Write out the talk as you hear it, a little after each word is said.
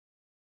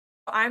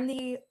I'm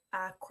the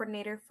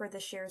coordinator for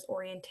this year's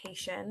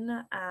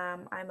orientation.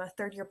 I'm a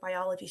third year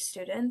biology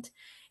student,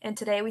 and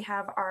today we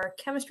have our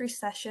chemistry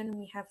session.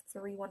 We have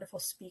three wonderful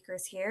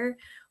speakers here.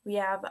 We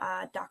have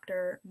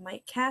Dr.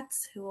 Mike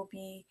Katz, who will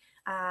be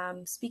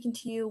speaking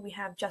to you. We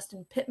have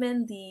Justin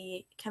Pittman,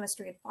 the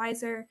chemistry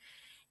advisor,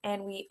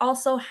 and we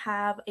also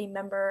have a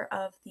member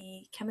of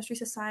the Chemistry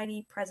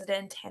Society,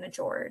 President Hannah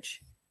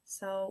George.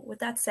 So, with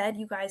that said,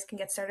 you guys can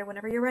get started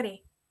whenever you're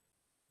ready.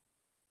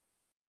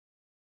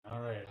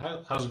 All right.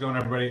 How's it going,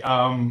 everybody?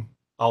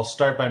 I'll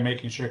start by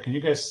making sure. Can you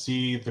guys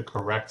see the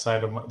correct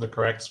side of the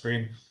correct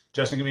screen?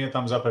 Justin, give me a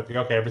thumbs up if you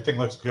okay. Everything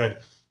looks good.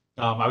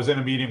 I was in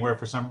a meeting where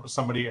for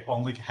somebody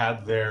only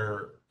had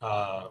their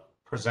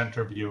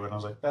presenter view, and I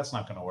was like, that's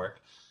not going to work.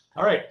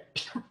 All right.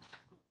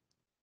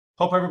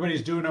 Hope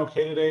everybody's doing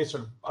okay today.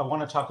 So I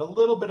want to talk a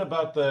little bit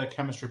about the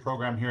chemistry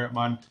program here at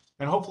MUN,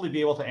 and hopefully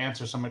be able to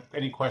answer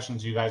any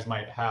questions you guys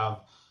might have.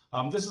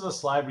 This is a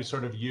slide we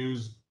sort of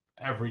use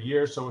every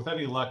year, so with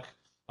any luck,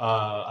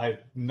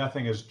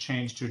 nothing has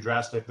changed too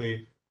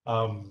drastically.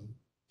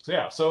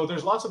 So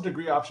there's lots of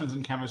degree options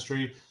in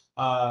chemistry,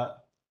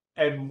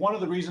 and one of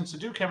the reasons to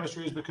do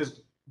chemistry is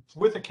because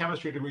with a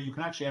chemistry degree, you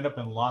can actually end up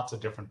in lots of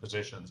different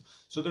positions.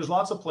 So there's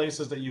lots of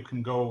places that you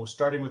can go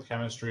starting with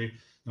chemistry.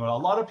 A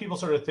lot of people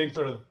sort of think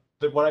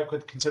that what I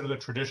could consider the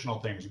traditional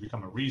things. You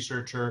become a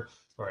researcher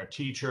or a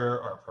teacher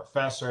or a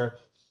professor,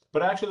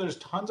 but actually there's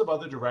tons of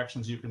other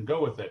directions you can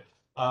go with it.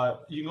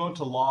 You can go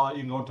into law, you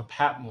can go into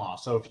patent law.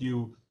 So if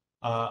you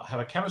have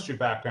a chemistry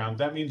background,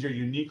 that means you're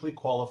uniquely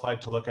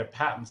qualified to look at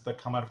patents that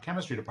come out of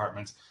chemistry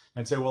departments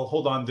and say, well,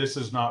 hold on, this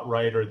is not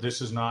right, or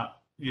this is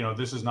not,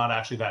 this is not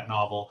actually that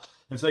novel.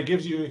 And so that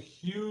gives you a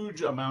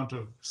huge amount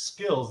of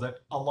skills that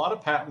a lot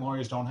of patent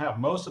lawyers don't have.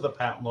 Most of the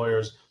patent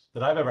lawyers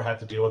that I've ever had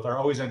to deal with are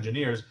always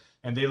engineers,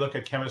 and they look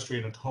at chemistry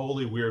in a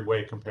totally weird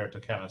way compared to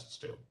chemists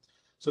do.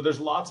 So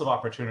there's lots of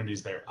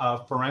opportunities there.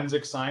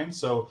 Forensic science.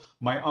 So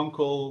my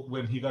uncle,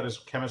 when he got his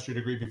chemistry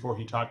degree before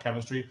he taught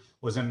chemistry,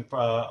 was in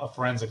a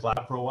forensic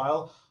lab for a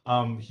while.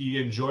 He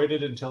enjoyed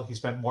it until he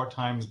spent more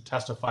time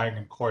testifying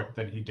in court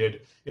than he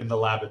did in the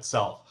lab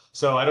itself.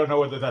 So I don't know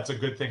whether that's a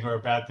good thing or a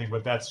bad thing,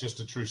 but that's just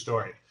a true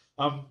story.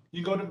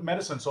 You go to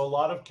medicine. So a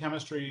lot of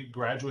chemistry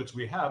graduates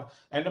we have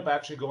end up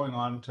actually going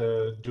on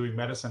to doing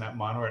medicine at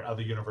MUN or at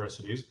other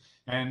universities.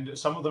 And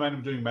some of them end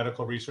up doing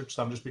medical research.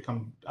 Some just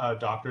become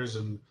doctors,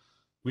 and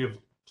we have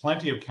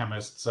plenty of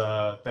chemists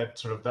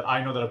that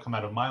I know that have come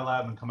out of my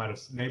lab and come out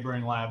of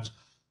neighboring labs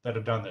that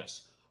have done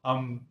this.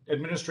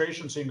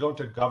 Administration, so you can go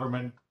into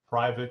government,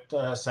 private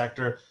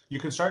sector. You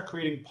can start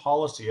creating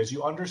policy as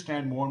you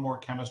understand more and more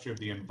chemistry of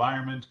the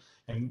environment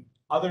and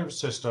other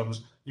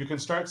systems. You can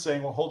start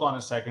saying, well, hold on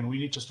a second, we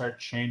need to start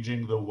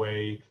changing the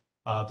way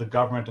the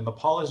government and the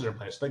policies are in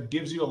place. That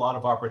gives you a lot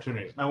of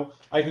opportunities. Now,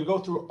 I could go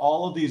through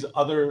all of these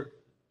other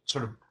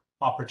sort of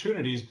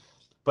opportunities,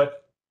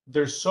 but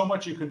there's so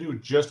much you can do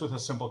just with a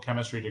simple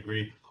chemistry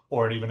degree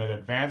or even an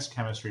advanced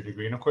chemistry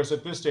degree. And of course,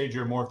 at this stage,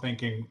 you're more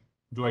thinking,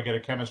 do I get a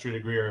chemistry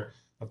degree or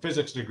a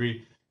physics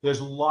degree? There's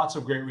lots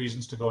of great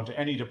reasons to go into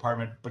any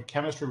department, but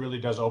chemistry really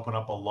does open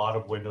up a lot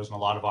of windows and a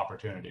lot of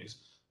opportunities.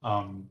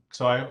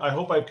 So I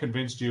hope I've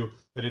convinced you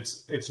that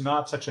it's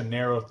not such a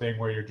narrow thing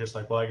where you're just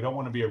like, well, I don't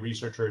want to be a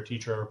researcher, a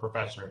teacher, or a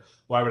professor.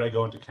 Why would I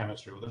go into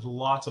chemistry? Well, there's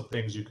lots of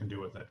things you can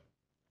do with it.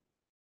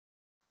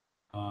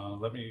 All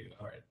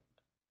right.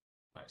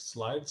 My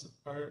slides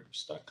are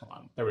stuck. Come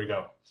on, there we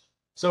go.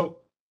 So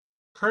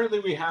currently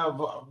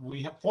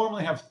we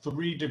formally have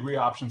 3 degree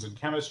options in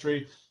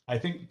chemistry. I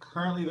think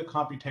currently the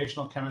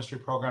computational chemistry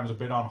program is a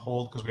bit on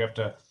hold because we have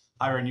to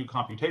hire a new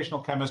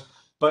computational chemist.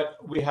 But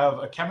we have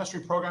a chemistry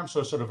program,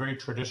 so sort of very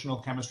traditional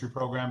chemistry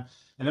program,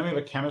 and then we have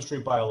a chemistry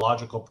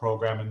biological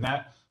program, and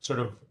that sort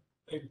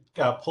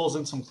of pulls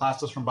in some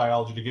classes from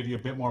biology to give you a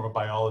bit more of a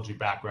biology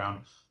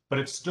background, but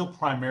it's still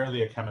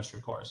primarily a chemistry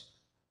course.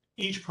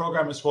 Each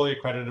program is fully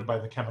accredited by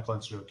the Chemical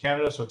Institute of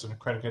Canada, so it's an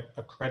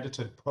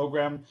accredited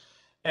program.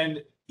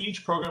 And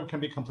each program can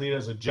be completed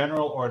as a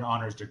general or an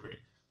honors degree.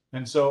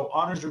 And so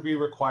honors degree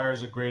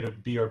requires a grade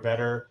of B or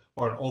better,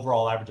 or an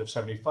overall average of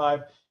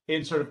 75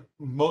 in sort of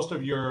most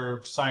of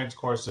your science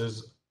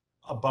courses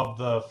above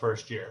the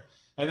first year.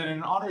 And then in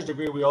an honors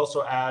degree, we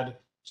also add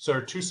sort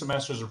of 2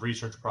 semesters of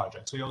research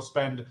projects. So you'll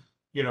spend,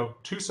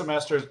 2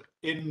 semesters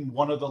in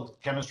one of the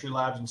chemistry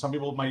labs, and some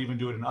people might even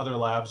do it in other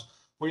labs,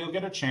 where you'll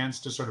get a chance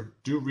to sort of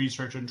do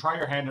research and try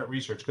your hand at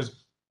research. Because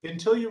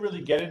until you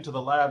really get into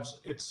the labs,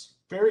 it's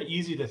very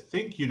easy to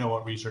think you know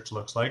what research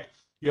looks like.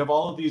 You have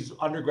all of these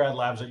undergrad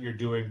labs that you're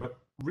doing, but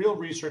real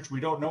research, we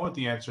don't know what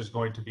the answer is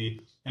going to be.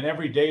 And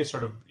every day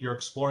sort of you're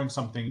exploring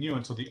something new.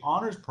 And so the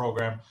honors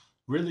program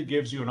really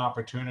gives you an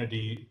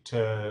opportunity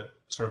to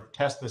sort of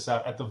test this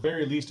out, at the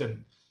very least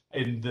in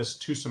this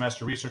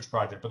 2-semester research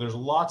project. But there's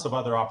lots of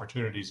other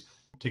opportunities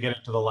to get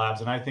into the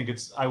labs. And I think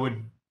I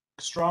would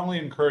strongly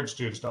encourage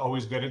students to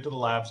always get into the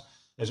labs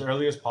as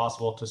early as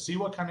possible to see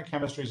what kind of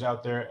chemistry is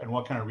out there and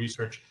what kind of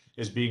research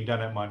is being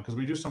done at MUN, because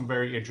we do some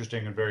very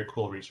interesting and very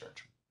cool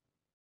research.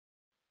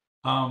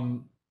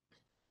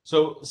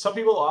 So some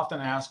people often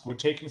ask, would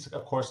taking a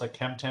course like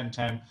Chem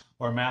 1010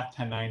 or Math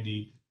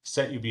 1090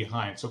 set you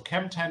behind? So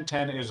Chem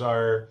 1010 is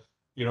our,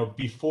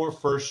 before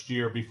first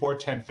year, before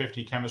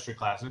 1050 chemistry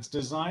class. It's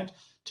designed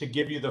to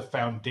give you the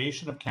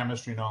foundation of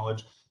chemistry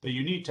knowledge that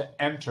you need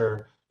to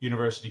enter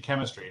university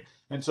chemistry.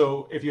 And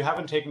so if you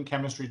haven't taken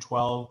chemistry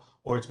 12,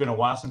 or it's been a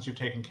while since you've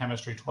taken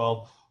chemistry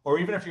 12, or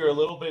even if you're a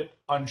little bit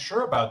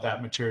unsure about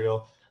that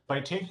material, by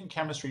taking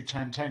chemistry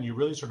 1010, you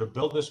really sort of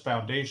build this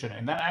foundation,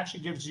 and that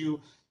actually gives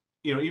you,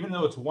 even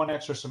though it's one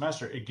extra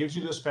semester, it gives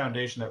you this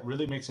foundation that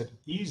really makes it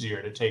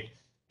easier to take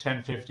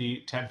 1050,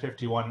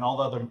 1051, and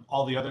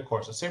all the other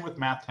courses. Same with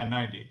Math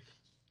 1090.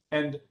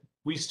 And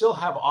we still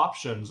have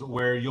options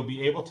where you'll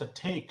be able to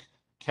take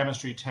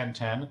chemistry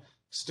 1010,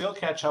 still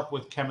catch up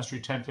with chemistry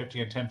 1050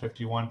 and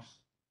 1051,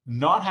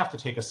 not have to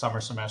take a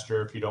summer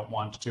semester if you don't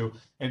want to,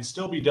 and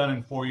still be done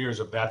in 4 years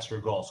if that's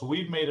your goal. So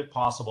we've made it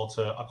possible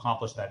to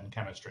accomplish that in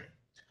chemistry.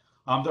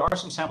 There are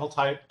some sample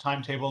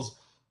timetables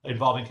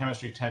involving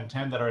chemistry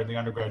 1010 that are in the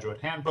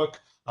undergraduate handbook.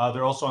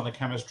 They're also on the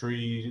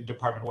chemistry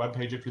department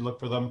webpage if you look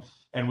for them.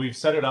 And we've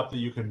set it up that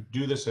you can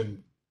do this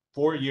in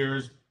 4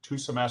 years, 2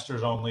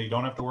 semesters only. You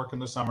don't have to work in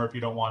the summer if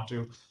you don't want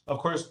to. Of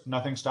course,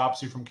 nothing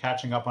stops you from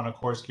catching up on a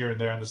course here and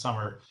there in the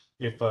summer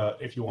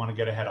if you want to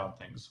get ahead on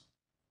things.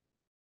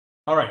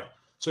 All right,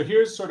 so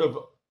here's sort of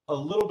a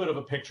little bit of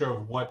a picture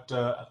of what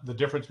the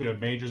difference between a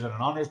majors and an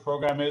honors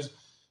program is.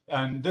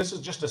 And this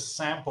is just a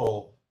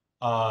sample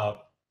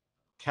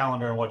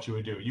calendar and what you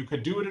would do. You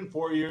could do it in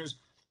 4 years.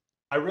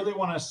 I really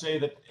want to say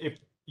that if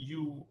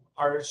you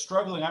are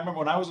struggling, I remember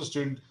when I was a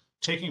student,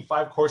 taking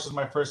 5 courses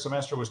my first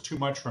semester was too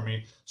much for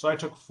me. So I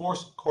took 4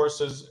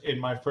 courses in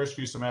my first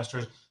few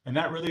semesters, and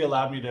that really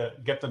allowed me to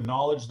get the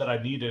knowledge that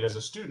I needed as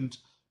a student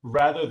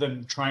rather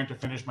than trying to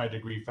finish my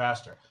degree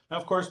faster. Now,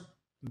 of course,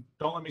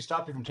 don't let me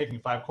stop you from taking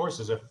 5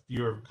 courses if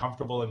you're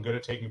comfortable and good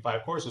at taking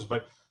 5 courses,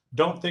 but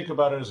don't think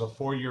about it as a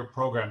 4-year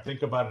program.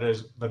 Think about it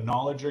as the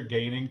knowledge you're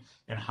gaining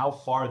and how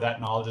far that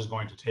knowledge is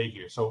going to take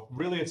you. So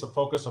really it's a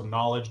focus of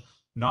knowledge,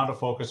 not a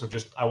focus of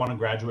just, I want to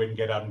graduate and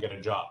get out and get a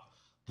job.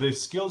 The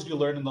skills you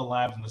learn in the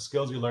labs and the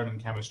skills you learn in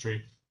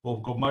chemistry will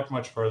go much,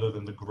 much further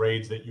than the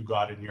grades that you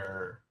got in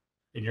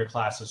your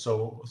classes.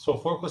 So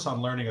focus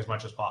on learning as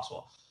much as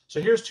possible. So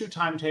here's 2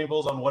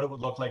 timetables on what it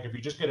would look like if you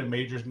just get a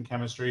majors in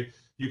chemistry.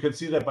 You can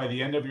see that by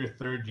the end of your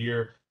 3rd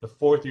year, the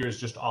 4th year is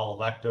just all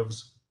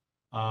electives.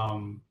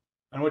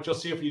 And what you'll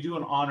see if you do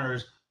an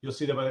honors, you'll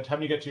see that by the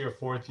time you get to your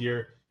 4th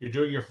year, you're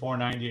doing your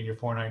 490 and your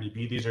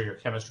 490B. These are your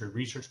chemistry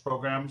research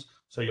programs.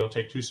 So you'll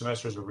take 2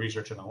 semesters of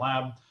research in a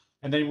lab.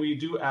 And then we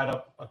do add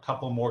up a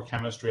couple more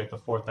chemistry at the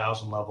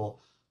 4,000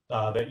 level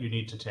that you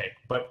need to take.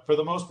 But for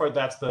the most part,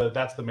 that's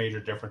the major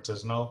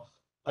differences. And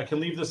I can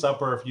leave this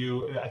up, or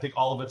I think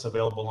all of it's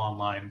available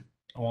online.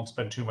 I won't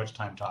spend too much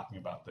time talking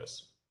about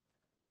this.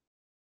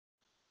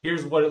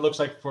 Here's what it looks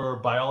like for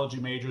biology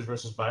majors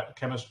versus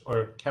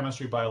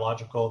chemistry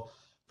biological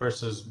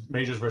versus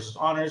majors versus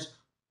honors.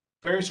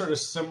 Very sort of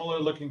similar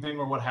looking thing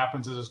where what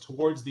happens is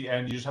towards the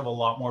end, you just have a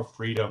lot more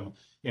freedom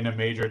in a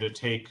major to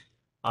take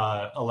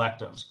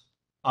electives.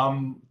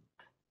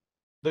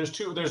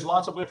 There's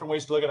lots of different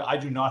ways to look at it. I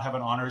do not have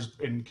an honors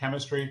in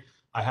chemistry.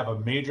 I have a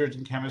major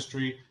in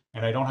chemistry,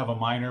 and I don't have a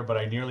minor, but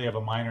I nearly have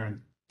a minor in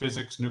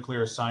physics,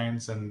 nuclear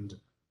science, and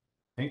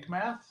I think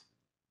math.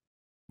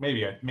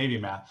 Maybe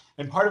math.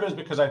 And part of it is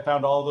because I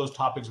found all of those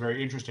topics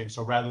very interesting.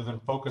 So rather than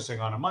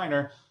focusing on a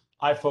minor,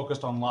 I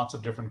focused on lots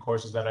of different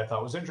courses that I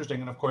thought was interesting.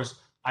 And of course,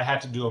 I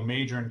had to do a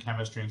major in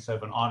chemistry instead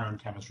of an honor in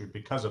chemistry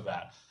because of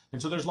that.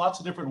 And so there's lots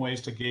of different ways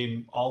to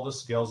gain all the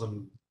skills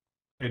and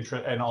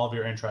all of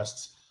your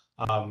interests.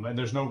 And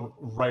there's no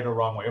right or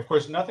wrong way. Of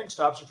course, nothing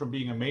stops you from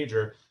being a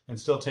major and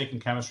still taking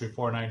chemistry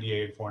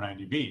 490A and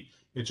 490B.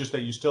 It's just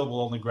that you still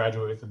will only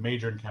graduate with a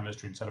major in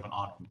chemistry instead of an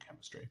honor in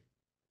chemistry.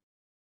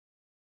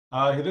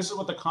 This is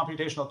what the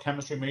computational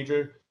chemistry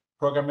major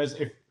program is.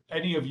 If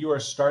any of you are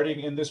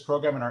starting in this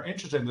program and are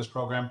interested in this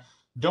program,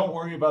 don't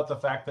worry about the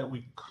fact that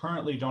we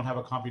currently don't have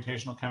a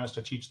computational chemist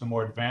to teach the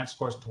more advanced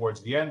course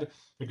towards the end,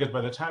 because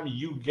by the time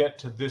you get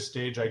to this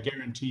stage, I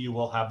guarantee you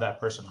will have that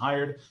person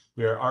hired.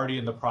 We are already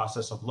in the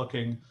process of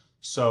looking,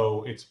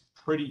 so it's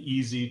pretty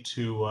easy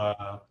to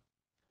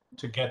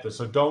get this.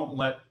 So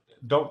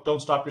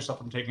don't stop yourself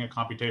from taking a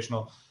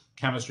computational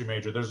chemistry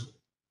major.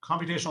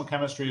 Computational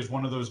chemistry is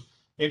one of those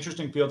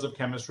interesting fields of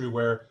chemistry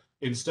where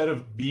instead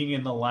of being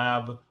in the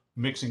lab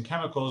mixing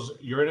chemicals,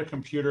 you're in a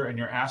computer and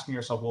you're asking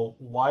yourself, well,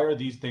 why are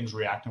these things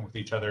reacting with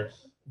each other?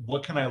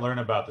 What can I learn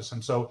about this?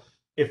 And so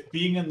if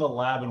being in the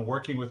lab and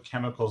working with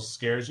chemicals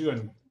scares you,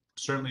 and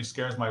certainly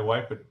scares my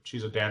wife, but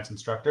she's a dance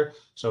instructor,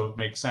 so it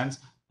makes sense.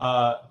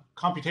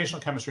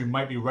 Computational chemistry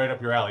might be right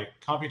up your alley.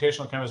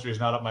 Computational chemistry is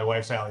not up my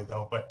wife's alley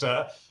though,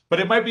 but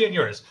it might be in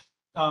yours.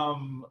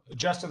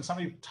 Justin,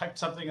 somebody typed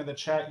something in the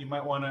chat. You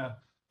might want to,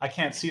 I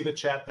can't see the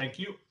chat, thank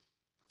you.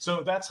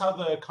 So that's how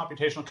the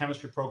computational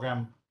chemistry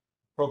program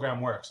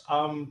works.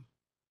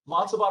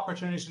 Lots of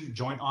opportunities to do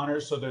joint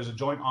honors. So there's a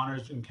joint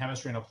honors in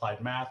chemistry and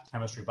applied math,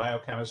 chemistry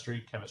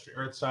biochemistry, chemistry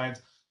earth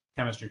science,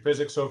 chemistry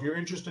physics. So if you're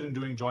interested in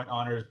doing joint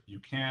honors, you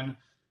can.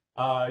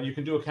 You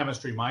can do a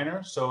chemistry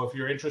minor. So if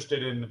you're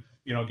interested in,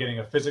 getting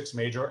a physics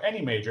major or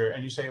any major,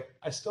 and you say,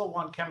 I still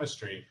want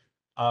chemistry,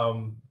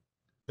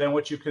 then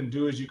what you can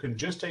do is you can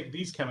just take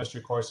these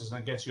chemistry courses and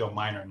it gets you a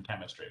minor in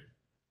chemistry.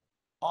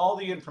 All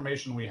the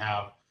information we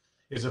have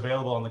is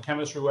available on the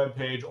chemistry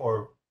webpage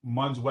or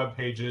MUN's web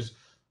pages.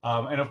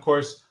 And of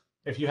course,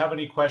 if you have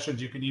any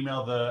questions, you can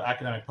email the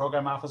academic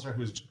program officer,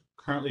 who's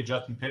currently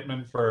Justin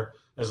Pittman, for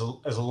as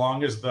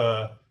long as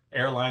the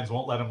airlines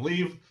won't let him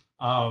leave.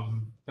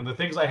 And the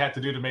things I had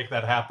to do to make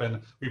that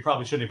happen, we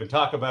probably shouldn't even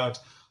talk about.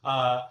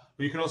 But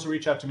you can also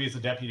reach out to me as the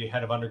deputy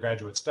head of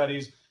undergraduate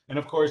studies. And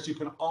of course, you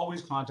can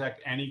always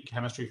contact any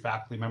chemistry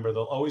faculty member.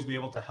 They'll always be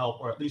able to help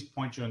or at least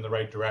point you in the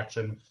right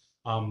direction.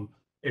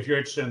 If you're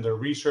interested in their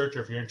research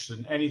or if you're interested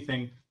in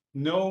anything,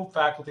 no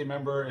faculty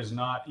member is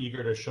not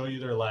eager to show you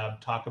their lab,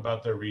 talk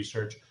about their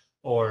research,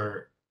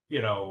 or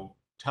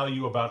tell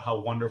you about how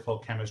wonderful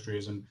chemistry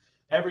is. And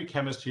every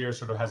chemist here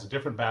sort of has a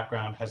different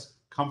background, has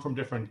come from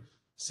different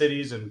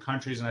cities and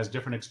countries, and has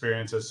different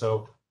experiences.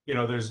 So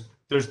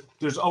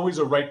there's always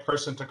a right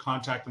person to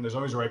contact, and there's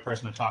always a right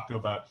person to talk to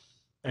about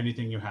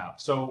anything you have.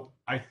 So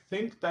I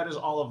think that is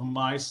all of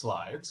my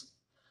slides.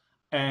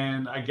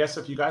 And I guess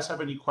if you guys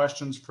have any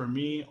questions for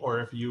me, or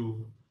if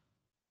you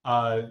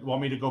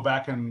want me to go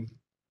back and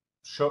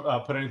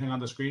put anything on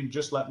the screen,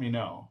 just let me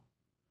know.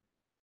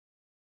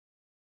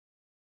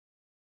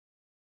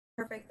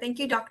 Perfect. Thank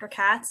you, Dr.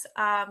 Katz.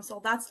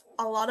 So that's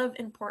a lot of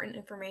important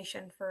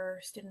information for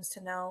students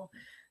to know.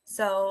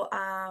 So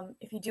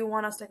if you do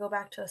want us to go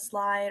back to a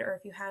slide, or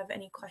if you have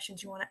any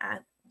questions you want to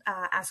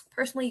ask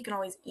personally, you can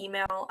always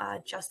email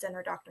Justin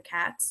or Dr.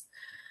 Katz.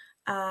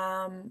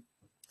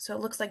 So it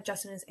looks like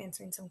Justin is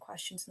answering some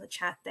questions in the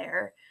chat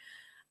there.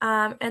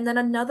 And then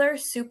another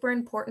super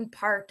important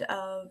part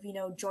of,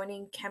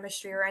 joining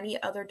chemistry or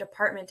any other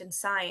department in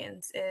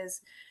science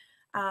is,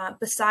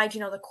 besides,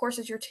 the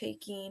courses you're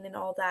taking and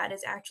all that,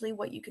 is actually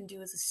what you can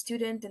do as a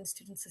student and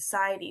student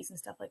societies and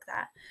stuff like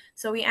that.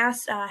 So we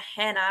asked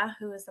Hannah,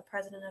 who is the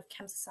president of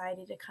Chem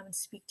Society, to come and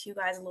speak to you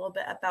guys a little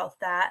bit about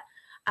that,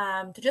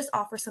 to just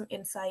offer some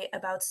insight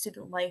about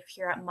student life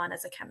here at MUN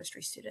as a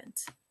chemistry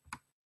student.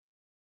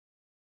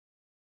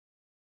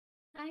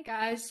 Hi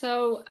guys,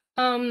 so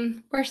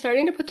we're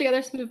starting to put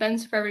together some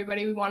events for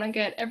everybody. We want to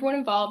get everyone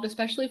involved,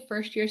 especially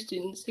first year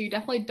students. So you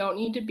definitely don't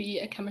need to be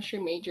a chemistry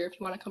major if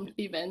you want to come to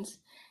the events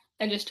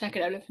and just check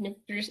it out if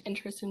you're just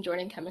interested in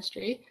joining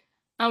chemistry.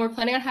 We're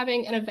planning on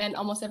having an event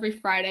almost every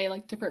Friday,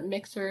 like different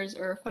mixers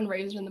or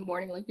fundraisers in the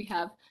morning. Like we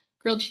have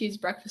grilled cheese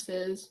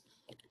breakfasts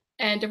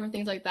and different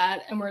things like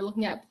that. And we're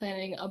looking at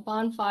planning a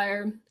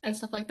bonfire and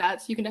stuff like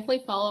that. So you can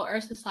definitely follow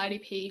our society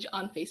page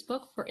on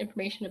Facebook for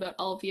information about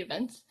all of the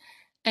events.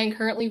 And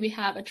currently we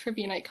have a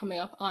trivia night coming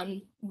up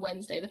on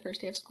Wednesday, the first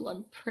day of school,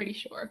 I'm pretty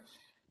sure.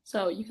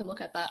 So you can look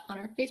at that on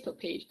our Facebook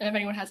page. And if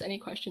anyone has any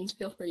questions,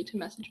 feel free to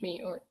message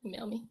me or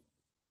email me.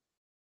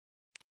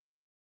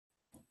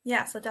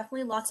 Yeah, so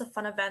definitely lots of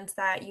fun events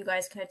that you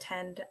guys can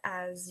attend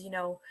as,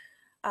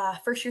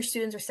 first year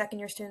students or second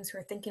year students who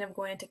are thinking of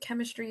going into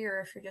chemistry,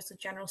 or if you're just a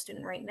general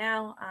student right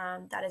now,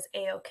 that is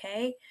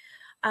a-okay.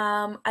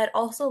 I'd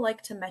also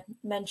like to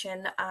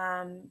mention,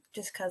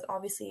 just because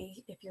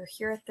obviously if you're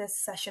here at this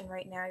session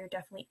right now, you're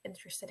definitely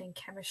interested in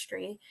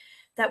chemistry,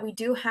 that we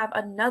do have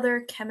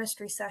another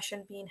chemistry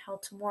session being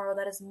held tomorrow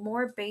that is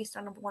more based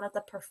on one of the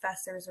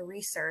professors'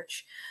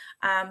 research.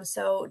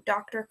 So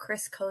Dr.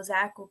 Chris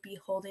Kozak will be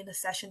holding a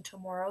session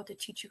tomorrow to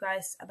teach you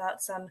guys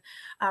about some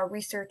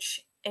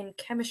research in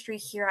chemistry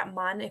here at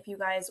MUN if you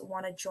guys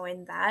want to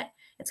join that.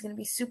 It's going to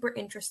be super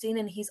interesting,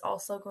 and he's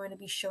also going to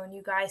be showing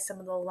you guys some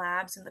of the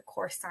labs in the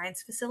core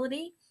science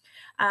facility.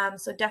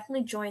 So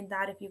definitely join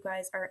that if you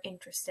guys are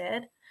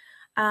interested.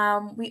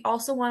 We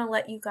also want to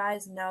let you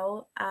guys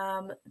know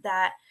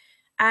that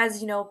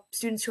as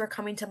students who are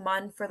coming to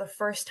MUN for the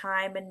first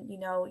time and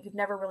you've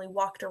never really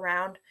walked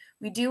around,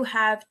 we do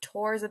have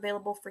tours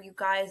available for you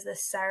guys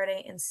this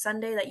Saturday and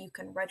Sunday that you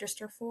can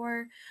register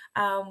for.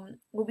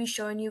 We'll be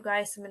showing you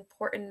guys some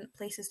important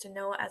places to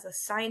know as a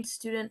science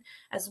student,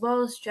 as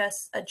well as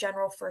just a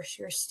general first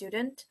year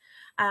student.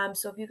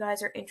 So if you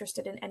guys are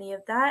interested in any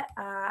of that,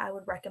 I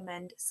would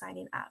recommend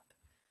signing up.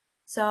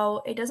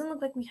 So it doesn't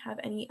look like we have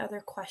any other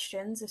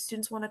questions. If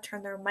students want to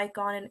turn their mic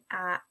on and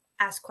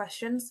ask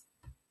questions,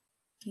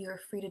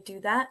 you're free to do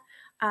that.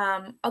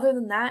 Other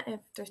than that, if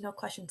there's no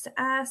questions to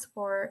ask,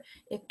 or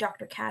if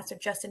Dr. Katz or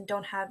Justin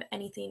don't have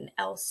anything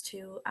else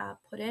to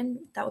put in,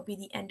 that would be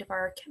the end of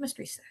our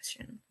chemistry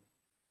session.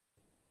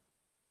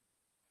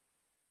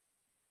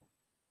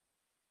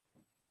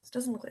 It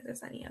doesn't look like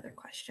there's any other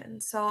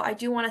questions. So I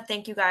do want to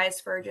thank you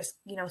guys for just,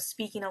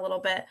 speaking a little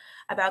bit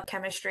about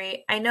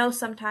chemistry. I know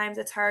sometimes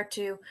it's hard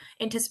to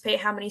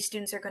anticipate how many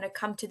students are going to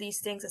come to these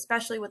things,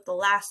 especially with the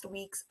last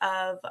weeks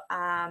of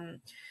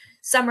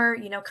summer,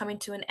 coming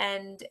to an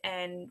end,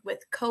 and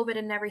with COVID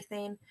and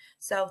everything.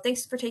 So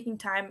thanks for taking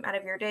time out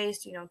of your days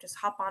to, just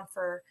hop on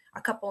for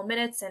a couple of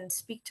minutes and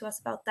speak to us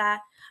about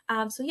that.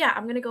 So yeah,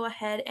 I'm going to go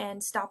ahead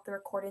and stop the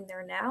recording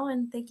there now,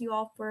 and thank you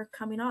all for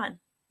coming on.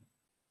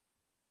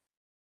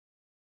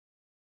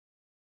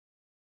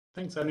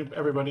 Thanks,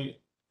 everybody.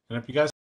 And if you guys